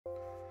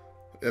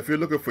If you're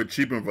looking for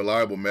cheap and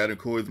reliable Madden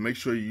coins, make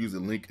sure you use the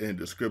link in the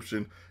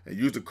description and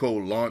use the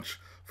code LAUNCH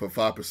for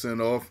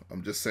 5% off.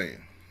 I'm just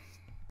saying.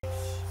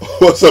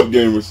 What's up,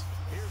 gamers?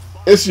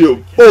 It's your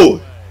boy,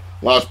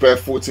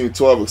 Launchpad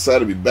 1412. Excited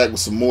to be back with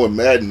some more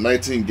Madden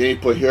 19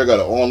 gameplay here. I got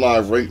an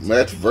online ranked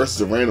match versus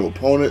a random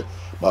opponent.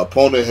 My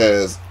opponent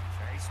has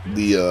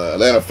the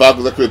Atlanta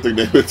Falcons. I couldn't think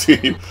of their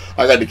team.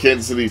 I got the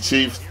Kansas City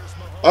Chiefs.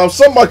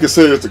 Some might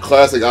consider this a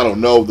classic. I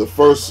don't know. The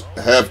first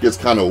half gets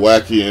kind of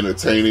wacky and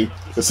entertaining.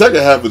 The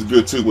second half is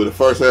good too, but the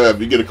first half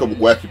you get a couple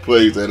wacky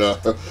plays that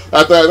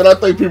I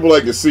think people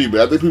like to see.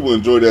 But I think people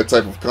enjoy that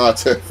type of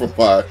content from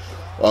my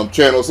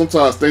channel.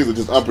 Sometimes things are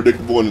just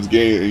unpredictable in this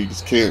game, and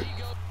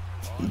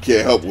you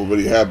can't help what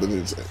really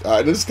happens.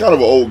 It's kind of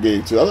an old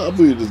game too. I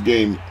believe this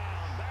game.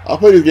 I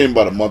played this game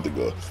about a month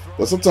ago,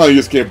 but sometimes you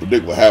just can't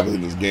predict what happens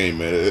in this game,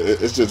 man.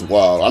 It's just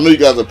wild. I know you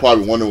guys are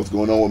probably wondering what's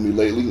going on with me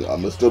lately.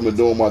 I've still been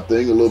doing my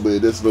thing, a little bit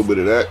of this, a little bit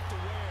of that.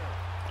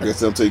 Like I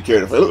said, I'm taking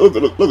care of the family.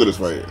 Look at this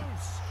right here.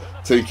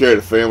 Taking care of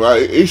the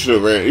family. He should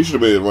have ran. He should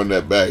have been able to run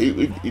that back.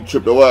 He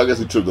tripped over. Well, I guess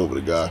he tripped over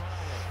the guy.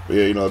 But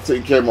yeah,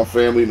 taking care of my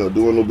family. Doing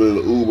a little bit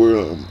of Uber,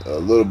 a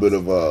little bit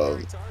of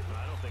a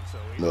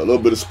little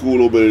bit of school, a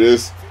little bit of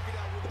this,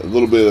 a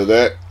little bit of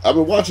that. I've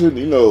been watching,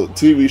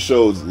 TV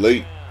shows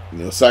late.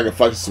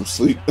 Sacrificing some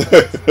sleep.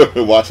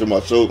 Watching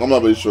my shows. I'm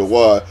not really sure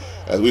why.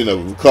 As we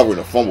recovering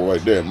a fumble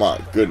right there. My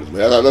goodness,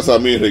 man. That's how I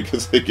mean it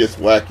gets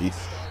wacky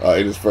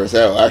in this first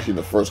half. Actually, in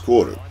the first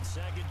quarter.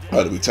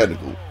 To be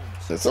technical.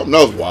 And something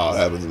else wild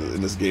happens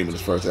in this game in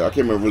this first half. I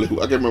can't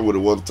remember what it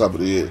was at the top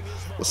of the head.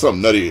 But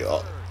something nutty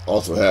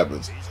also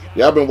happens.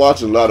 Yeah, I've been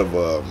watching a lot of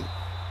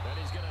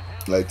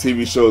like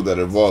TV shows that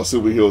involve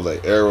superheroes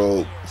like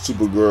Arrow,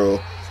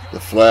 Supergirl, The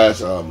Flash,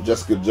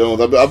 Jessica Jones.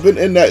 I've been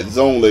in that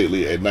zone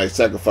lately at night,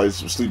 sacrificing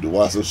some sleep to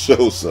watch those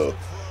shows. So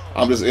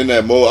I'm just in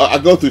that mode. I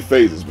go through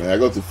phases, man. I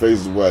go through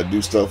phases where I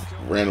do stuff,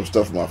 random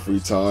stuff in my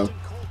free time.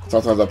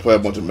 Sometimes I play a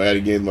bunch of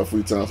Madden games in my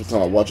free time. Sometimes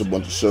I watch a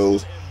bunch of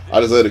shows. I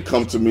just let it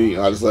come to me,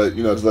 and I just let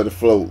it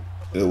flow.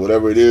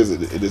 Whatever it is, it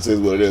just is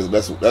what it is. And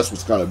that's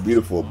what's kind of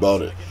beautiful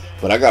about it.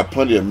 But I got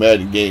plenty of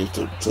Madden games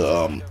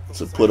to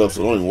put up,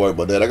 so don't even worry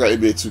about that. I got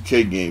NBA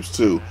 2K games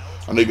too.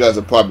 I know you guys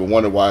have probably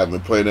wondering why I've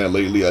been playing that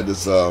lately. I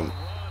just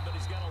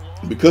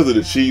because of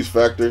the cheese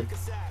factor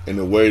and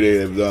the way they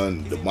have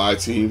done my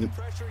team.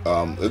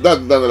 It's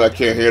nothing that I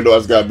can't handle. I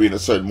just gotta be in a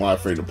certain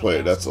mind frame to play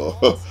it. That's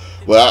all.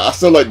 But I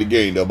still like the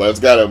game though.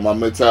 But my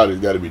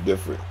mentality's got to be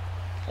different.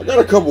 I got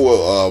a couple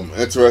of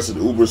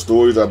interesting Uber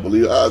stories. I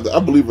believe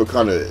are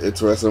kind of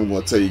interesting. I'm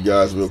going to tell you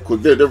guys real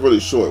quick. They're really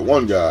short.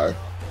 One guy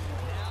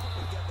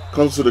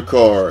comes to the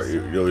car. He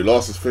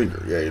lost his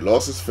finger. Yeah, he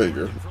lost his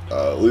finger,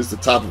 at least the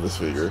top of his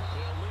finger,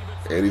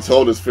 and he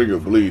told his finger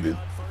bleeding.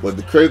 But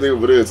the crazy thing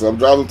of it is, I'm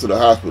driving to the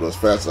hospital as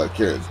fast as I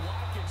can.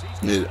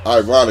 And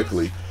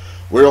ironically,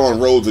 we're on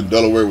roads in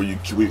Delaware where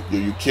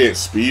you can't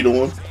speed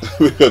on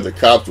because the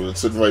cops were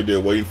sitting right there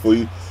waiting for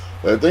you.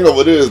 And the thing of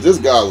it is, this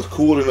guy was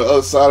cool on the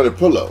other side of the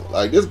pillow.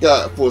 Like, this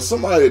guy, for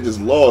somebody that just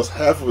lost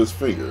half of his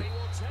finger,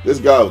 this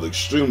guy was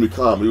extremely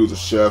calm. He was a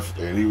chef,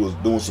 and he was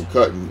doing some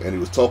cutting, and he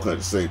was talking at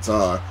the same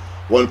time.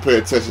 Wasn't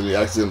paying attention, he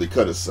accidentally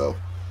cut himself.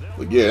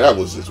 But yeah, that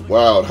was just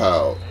wild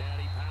how...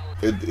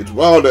 It's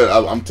wild that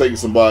I'm taking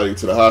somebody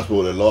to the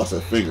hospital that lost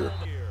their finger.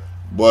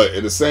 But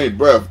in the same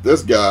breath,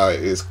 this guy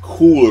is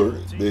cooler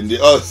than the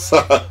other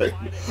side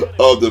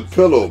of the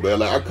pillow, man.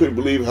 Like, I couldn't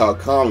believe how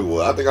calm he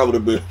was. I think I would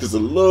have been just a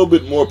little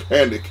bit more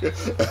panicked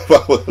if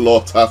I would have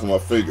lost half of my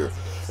finger.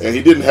 And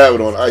he didn't have it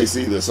on ice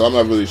either, so I'm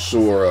not really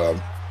sure,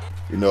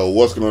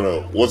 what's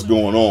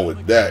going on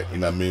with that. You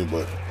know what I mean?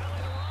 But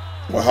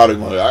how they're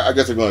going to? I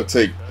guess they're going to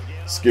take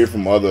skin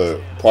from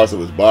other parts of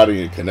his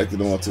body and connect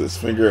it onto his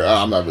finger.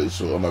 I'm not really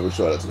sure. I'm not really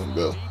sure how that's going to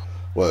go.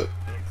 But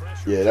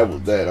yeah, that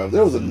was that.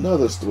 There was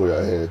another story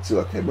I had too.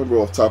 I can't remember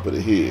off the top of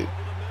the head.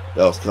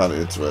 That was kind of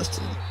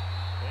interesting.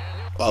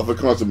 If it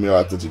comes to me,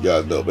 I'll let you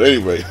guys know. But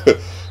anyway,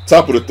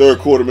 top of the third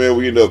quarter, man,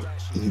 we end up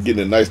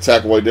getting a nice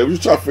tackle right there. We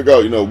just trying to figure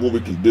out, what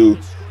we can do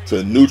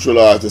to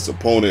neutralize this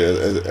opponent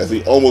as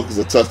he almost gets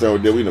a touchdown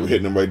right there. We end up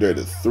hitting him right there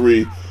to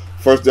 3.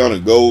 First down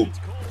and goal.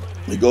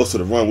 He goes to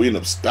the run. We end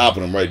up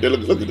stopping him right there.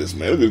 Look at this,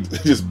 man. Look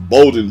at this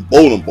bowling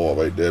ball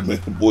right there, man.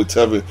 Boy,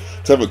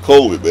 Tevin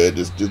Colvin, man,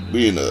 just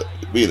being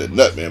a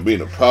nut, man,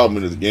 being a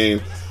problem in this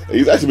game. And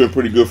he's actually been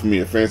pretty good for me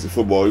in fantasy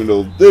football.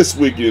 This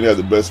week he didn't have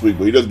the best week,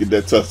 but he does get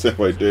that touchdown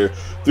right there.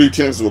 3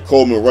 chances with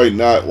Coleman,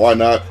 why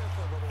not?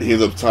 He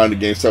ends up tying the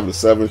game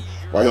 7-7.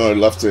 Right here on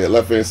the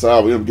left hand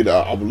side, we end up getting.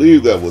 I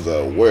believe that was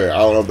Ware. I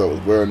don't know if that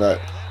was Ware or not,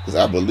 because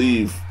I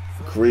believe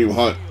Kareem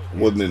Hunt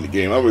wasn't in the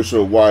game. I'm not really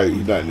sure why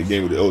he's not in the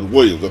game with the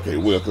Williams. Okay,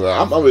 because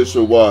I'm not really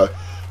sure why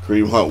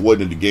Kareem Hunt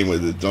wasn't in the game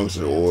at the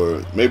junction,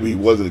 or maybe he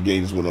was in the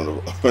game, just went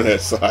on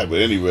that side. But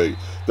anyway,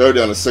 third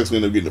down and 6, we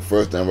ended up getting the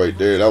first down right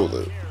there. That was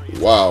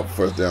a wild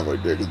first down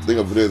right there. Because the thing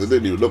of it is, it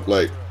didn't even look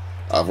like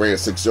I ran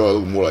 6 yards.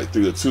 It was more like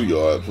 3 or 2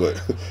 yards.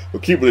 But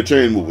we're keeping the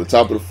chain moving.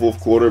 Top of the fourth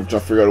quarter, we're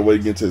trying to figure out a way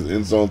to get to his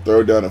end zone.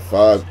 Third down and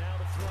 5.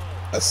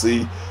 I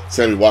see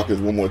Sammy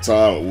Watkins one more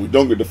time. We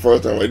don't get the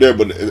first down right there,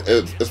 but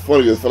it's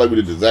funny. I feel like we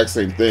did the exact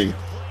same thing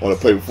on the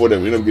play before that.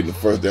 We ended up getting the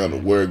first down to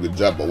Warrior. Good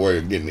job by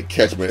Warrior getting the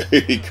catch, man.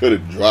 He could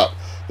have dropped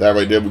that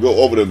right there. We go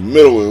over the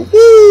middle and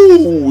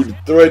woo! We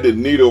thread the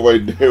needle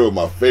right there with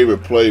my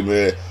favorite play,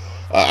 man.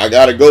 I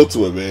gotta go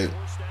to it, man.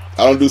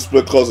 I don't do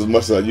split calls as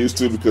much as I used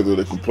to because of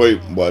the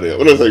complaint. But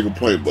well, not a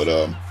complaint, but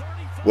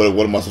what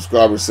one of my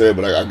subscribers said.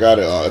 But I got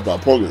it. If my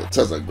opponent gets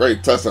a touchdown,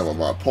 great touchdown by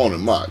my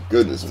opponent. My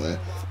goodness, man.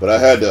 But I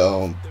had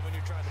to,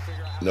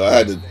 I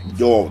had to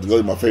go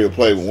to my favorite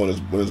play when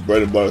it's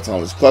bread and butter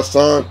time. It's clutch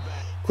time.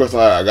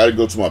 I got to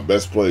go to my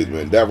best plays,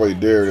 man. That right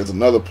there. There's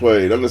another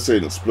play. I'm not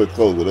saying the split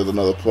close, but there's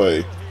another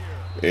play.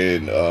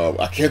 And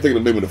I can't think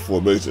of the name of the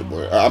formation,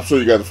 but I'm sure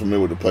you guys are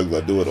familiar with the plays.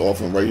 I do it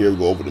often. Right here, we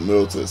go over the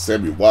middle to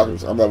Sammy Walker.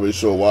 I'm not really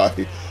sure why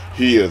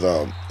he is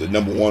the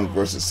number one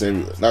versus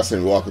not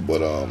Sammy Walker,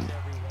 but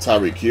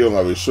Tyreek Hill. I'm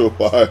not really sure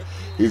why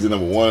he's the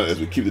number one. As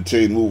we keep the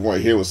chain moving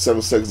right here with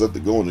 7 seconds left to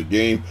go in the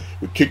game,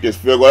 we kick this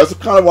field goal. That's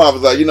kind of why I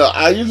was like,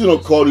 I usually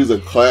don't call these a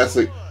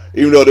classic,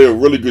 even though they're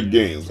really good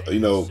games.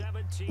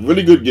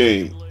 Really good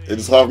game.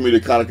 It's hard for me to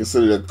kind of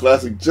consider that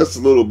classic just a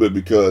little bit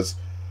because,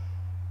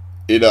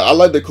 I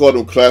like to call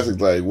them classics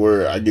like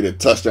where I get a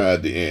touchdown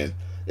at the end.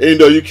 And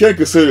you can't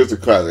consider this a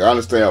classic. I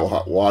understand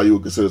why you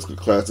would consider this a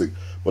classic.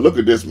 But look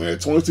at this, man.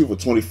 22 for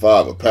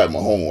 25 with Pat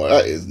Mahomes.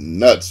 That is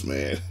nuts,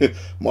 man.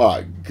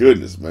 My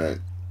goodness,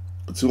 man.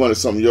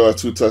 200-something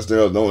yards, 2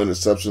 touchdowns, no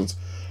interceptions.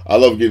 I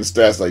love getting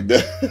stats like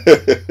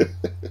that.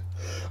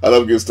 I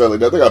love getting stats like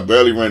that. I think I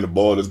barely ran the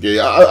ball this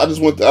game.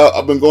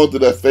 I've been going through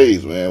that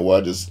phase, man, where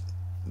I just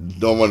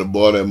don't run the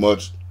ball that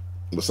much.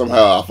 But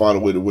somehow I find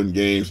a way to win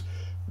games.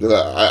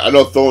 I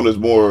know throwing is a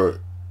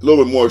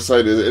little bit more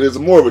exciting. It is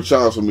more of a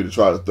challenge for me to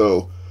try to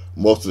throw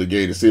most of the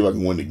game to see if I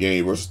can win the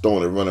game versus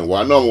throwing and running.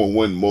 Well, I know I'm going to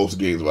win most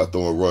games if I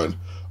throw and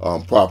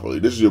run properly.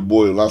 This is your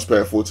boy,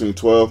 Launchpad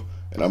 1412,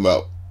 and I'm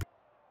out.